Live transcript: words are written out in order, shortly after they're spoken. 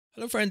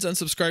Hello friends and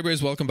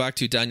subscribers, welcome back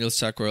to Daniel's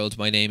Tech World.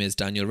 My name is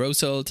Daniel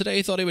Rosehill. Today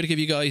I thought I would give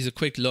you guys a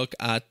quick look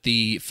at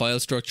the file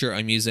structure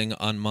I'm using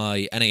on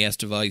my NAS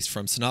device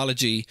from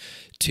Synology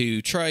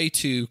to try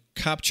to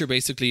capture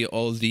basically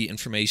all the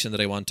information that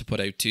I want to put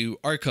out to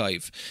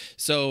archive.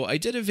 So I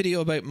did a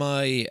video about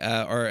my,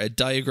 or a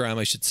diagram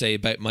I should say,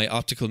 about my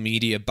optical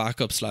media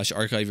backup /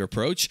 archive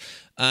approach,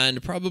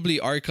 and probably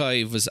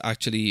archive was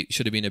actually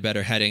should have been a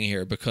better heading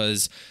here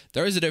because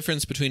there is a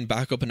difference between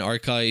backup and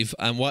archive,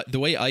 and the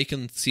way I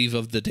conceive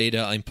of the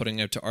data I'm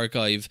putting out to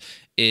archive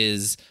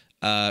is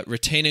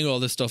retaining all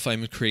the stuff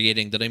I'm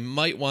creating that I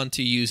might want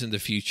to use in the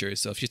future.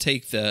 So if you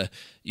take the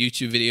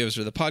YouTube videos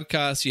or the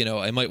podcast, you know,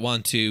 I might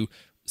want to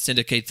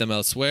syndicate them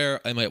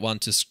elsewhere. I might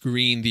want to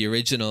screen the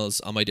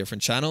originals on my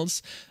different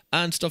channels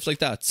and stuff like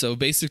that. So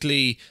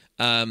basically,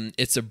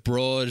 it's a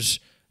broad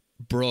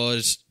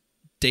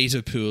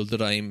data pool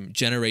that I'm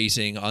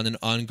generating on an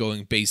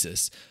ongoing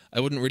basis. I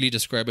wouldn't really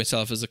describe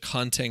myself as a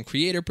content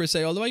creator per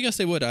se, although I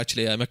guess I would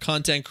actually. I'm a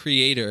content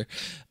creator,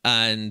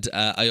 and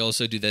I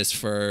also do this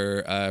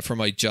for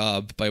my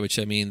job, by which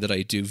I mean that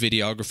I do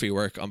videography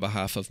work on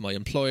behalf of my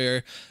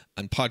employer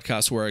and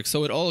podcast work.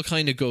 So it all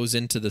kind of goes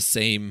into the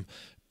same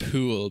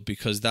pool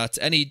because that's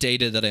any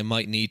data that I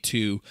might need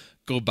to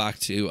go back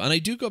to. And I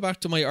do go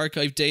back to my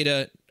archive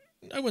data,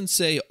 I wouldn't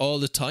say all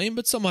the time,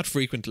 but somewhat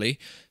frequently,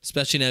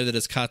 especially now that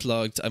it's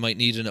catalogued. I might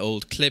need an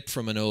old clip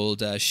from an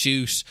old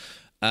shoot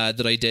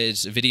that I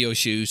did, a video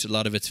shoot, a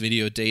lot of it's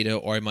video data,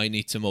 or I might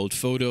need some old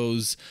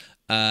photos.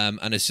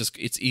 And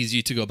it's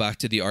easy to go back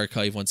to the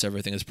archive once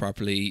everything is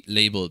properly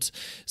labeled.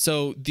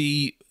 So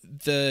the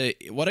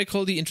what I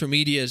call the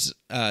intermediate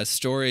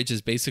storage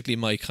is basically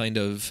my kind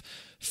of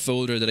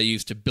folder that I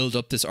use to build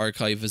up this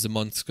archive as the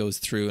month goes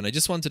through. And I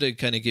just wanted to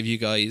kind of give you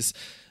guys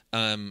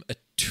a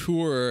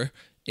tour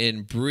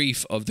in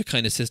brief of the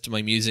kind of system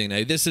I'm using.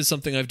 Now, this is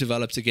something I've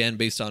developed again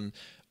based on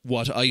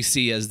what I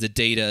see as the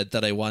data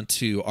that I want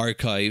to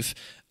archive,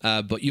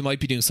 but you might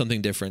be doing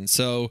something different.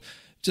 So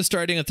just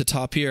starting at the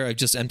top here, I've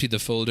just emptied the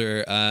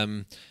folder.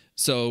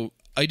 So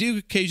I do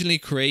occasionally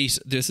create,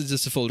 this is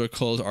just a folder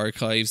called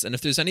archives, and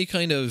if there's any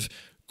kind of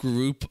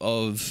group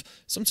of,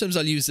 sometimes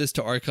I'll use this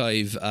to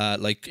archive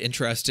like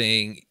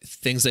interesting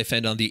things I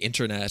found on the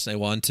internet and I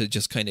want to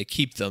just kind of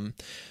keep them.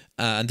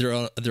 And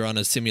they're on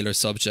a similar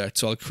subject.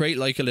 So I'll create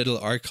like a little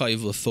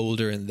archival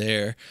folder in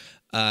there.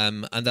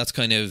 And that's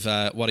kind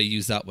of what I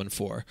use that one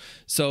for.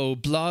 So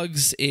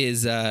blogs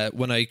is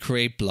when I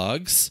create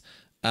blogs,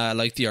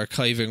 like the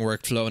archiving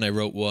workflow, and I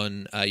wrote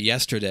one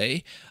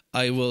yesterday,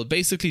 I will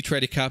basically try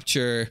to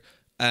capture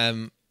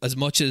as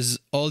much as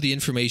all the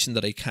information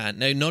that I can.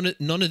 Now,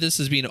 none of this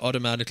has been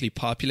automatically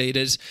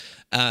populated.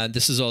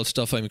 This is all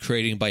stuff I'm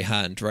creating by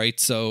hand, right?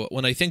 So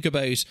when I think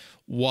about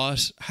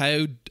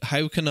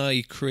how can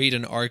I create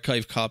an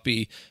archive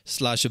copy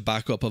 / a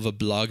backup of a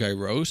blog I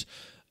wrote,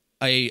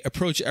 I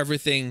approach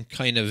everything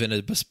kind of in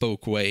a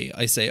bespoke way.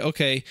 I say,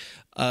 okay,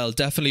 I'll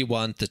definitely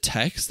want the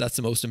text. That's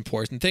the most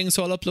important thing.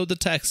 So I'll upload the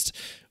text,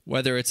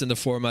 whether it's in the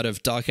format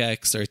of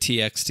docx or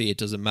txt, it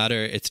doesn't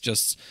matter. It's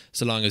just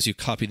so long as you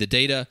copy the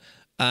data.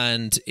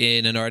 And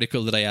in an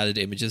article that I added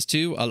images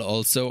to, I'll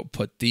also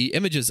put the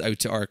images out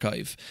to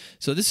archive.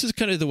 So this is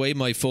kind of the way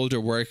my folder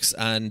works,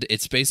 and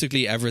it's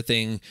basically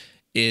everything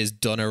is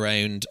done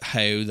around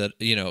how that,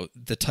 you know,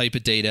 the type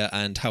of data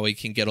and how I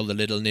can get all the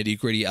little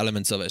nitty-gritty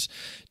elements of it.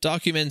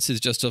 Documents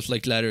is just stuff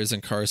like letters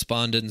and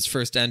correspondence.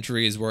 First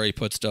entry is where I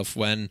put stuff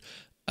when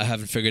I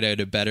haven't figured out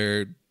a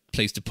better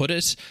place to put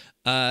it.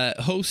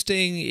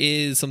 Hosting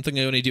is something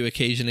I only do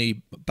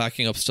occasionally,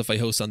 backing up stuff I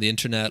host on the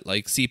internet,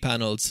 like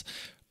cPanels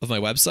of my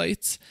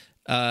websites.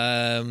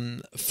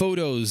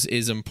 Photos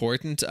is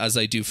important. As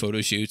I do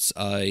photo shoots,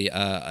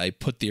 I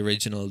put the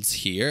originals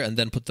here and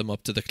then put them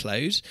up to the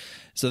cloud.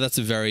 So that's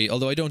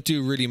although I don't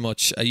do really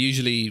much,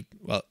 usually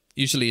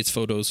it's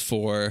photos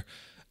for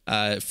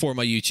my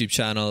YouTube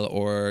channel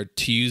or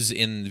to use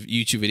in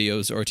YouTube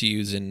videos or to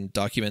use in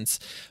documents.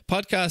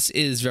 Podcast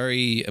is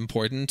very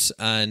important,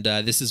 and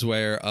this is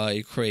where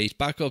I create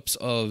backups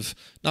of,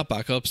 not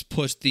backups,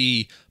 put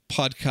the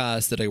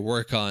podcast that I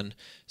work on.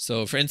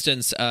 So for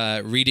instance,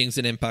 Readings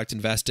in Impact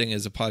Investing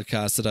is a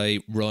podcast that I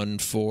run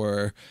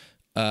for,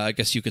 I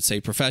guess you could say,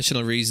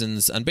 professional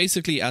reasons. And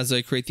basically, as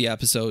I create the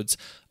episodes,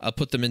 I'll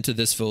put them into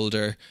this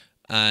folder,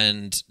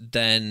 and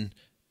then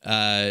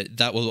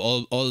that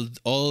will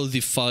all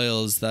the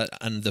files that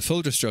and the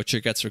folder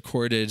structure gets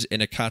recorded in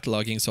a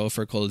cataloging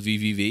software called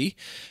VVV.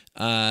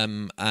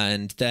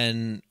 And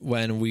then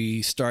when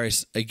we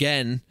start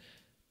again,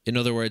 in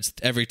other words,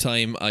 every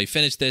time I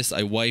finish this,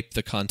 I wipe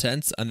the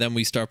contents, and then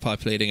we start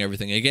populating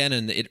everything again,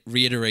 and it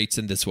reiterates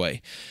in this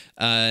way.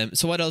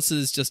 So what else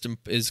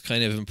is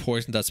kind of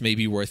important that's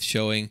maybe worth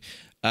showing?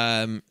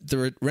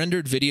 The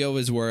rendered video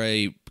is where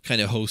I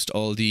kind of host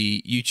all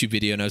the YouTube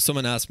video. Now,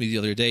 someone asked me the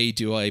other day,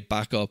 do I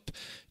back up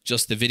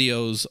just the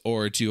videos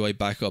or do I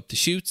back up the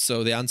shoots?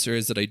 So the answer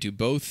is that I do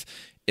both.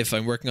 If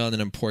I'm working on an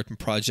important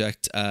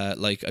project,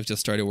 like I've just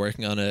started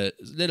working on a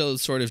little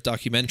sort of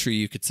documentary,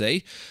 you could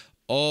say,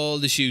 all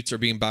the shoots are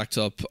being backed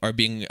up, are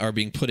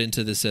being put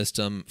into the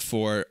system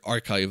for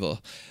archival,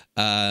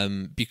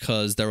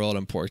 because they're all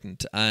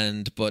important.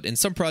 But in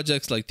some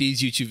projects like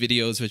these YouTube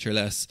videos, which are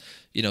less,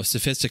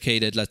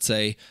 sophisticated, let's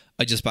say,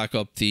 I just back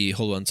up the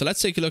whole one. So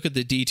let's take a look at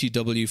the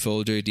D2W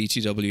folder,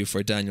 D2W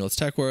for Daniel's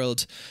Tech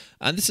World.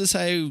 And this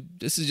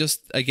is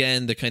just,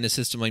 again, the kind of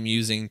system I'm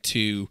using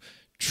to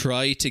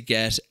try to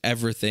get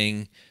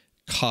everything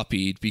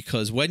copied,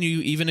 because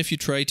even if you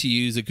try to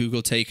use a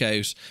Google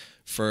Takeout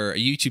for a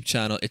YouTube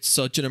channel, it's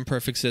such an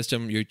imperfect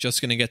system. You're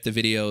just going to get the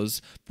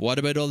videos. But what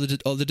about all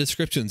the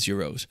descriptions you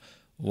wrote?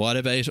 What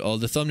about all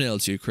the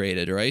thumbnails you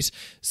created, right?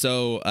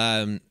 So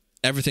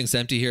everything's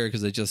empty here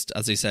because I just,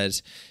 as I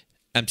said,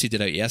 emptied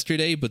it out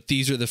yesterday. But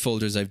these are the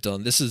folders I've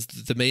done. This is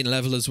the main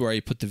level, is where I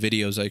put the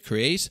videos I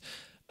create.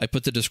 I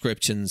put the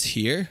descriptions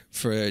here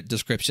for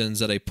descriptions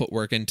that I put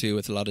work into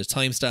with a lot of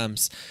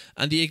timestamps.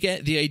 And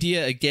the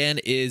idea again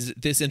is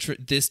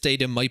this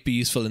data might be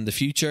useful in the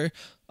future.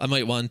 I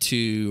might want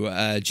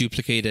to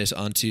duplicate it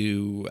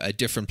onto a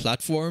different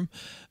platform.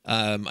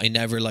 I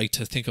never like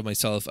to think of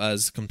myself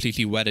as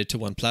completely wedded to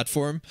one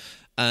platform.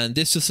 And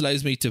this just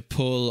allows me to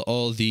pull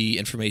all the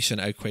information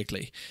out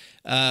quickly.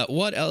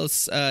 What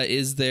else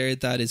is there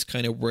that is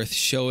kind of worth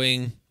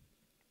showing?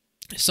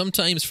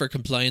 Sometimes for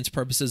compliance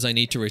purposes, I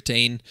need to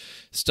retain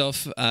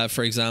stuff.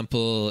 For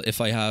example, if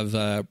I have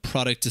a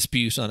product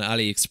dispute on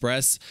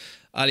AliExpress,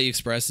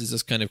 AliExpress is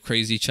this kind of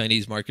crazy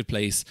Chinese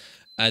marketplace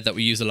that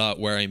we use a lot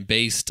where I'm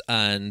based,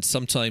 and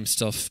sometimes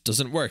stuff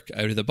doesn't work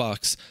out of the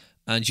box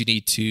and you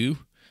need to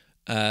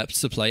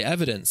supply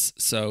evidence.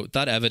 So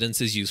that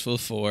evidence is useful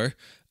for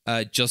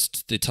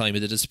just the time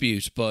of the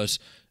dispute, but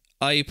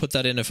I put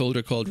that in a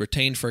folder called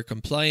Retained for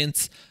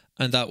Compliance.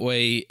 And that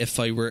way, if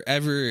I were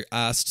ever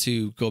asked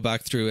to go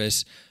back through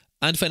it,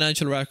 and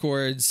financial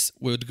records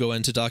would go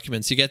into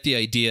documents, you get the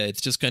idea.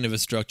 It's just kind of a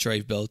structure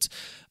I've built.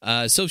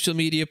 Social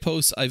media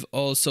posts I've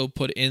also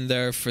put in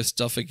there for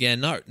stuff, again,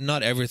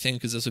 not everything,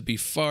 because this would be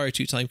far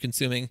too time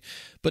consuming.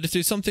 But if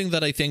there's something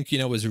that I think,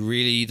 was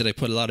really, that I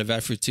put a lot of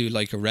effort to,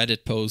 like a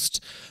Reddit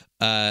post,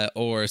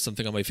 or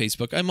something on my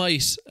Facebook, I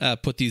might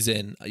put these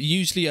in.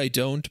 Usually I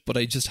don't, but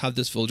I just have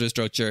this folder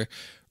structure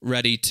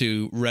ready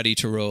to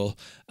roll.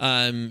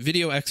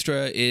 Video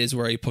extra is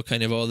where I put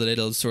kind of all the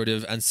little sort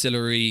of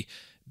ancillary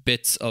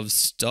bits of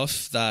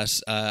stuff that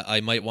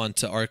I might want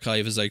to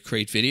archive as I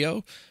create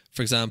video.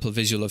 For example,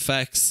 visual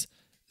effects,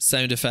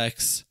 sound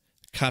effects,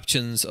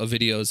 captions of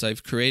videos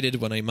I've created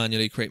when I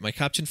manually create my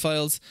caption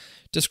files,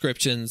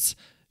 descriptions,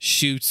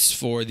 shoots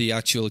for the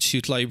actual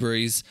shoot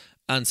libraries,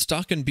 and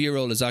stock and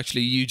B-roll is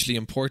actually a hugely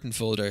important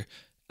folder.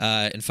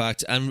 In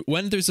fact, and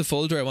when there's a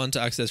folder I want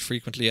to access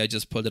frequently, I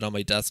just put it on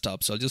my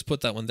desktop. So I'll just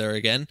put that one there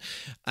again.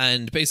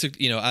 And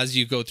basically, as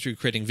you go through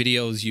creating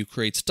videos, you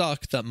create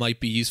stock that might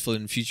be useful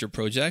in future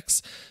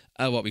projects,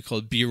 what we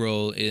call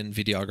B-roll in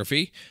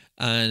videography.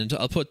 And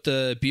I'll put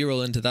the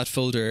B-roll into that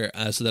folder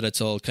so that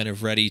it's all kind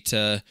of ready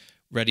to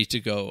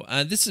go.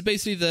 And this is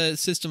basically the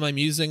system I'm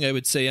using. I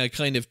would say I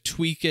kind of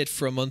tweak it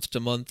from month to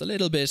month a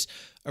little bit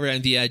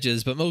around the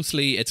edges, but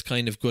mostly it's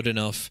kind of good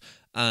enough.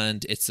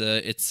 And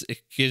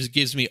it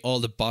gives me all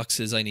the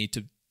boxes I need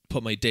to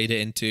put my data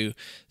into,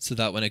 so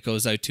that when it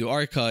goes out to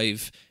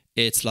archive,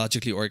 it's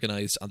logically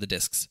organized on the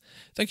disks.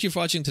 Thank you for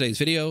watching today's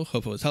video.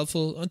 Hope it was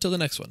helpful. Until the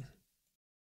next one.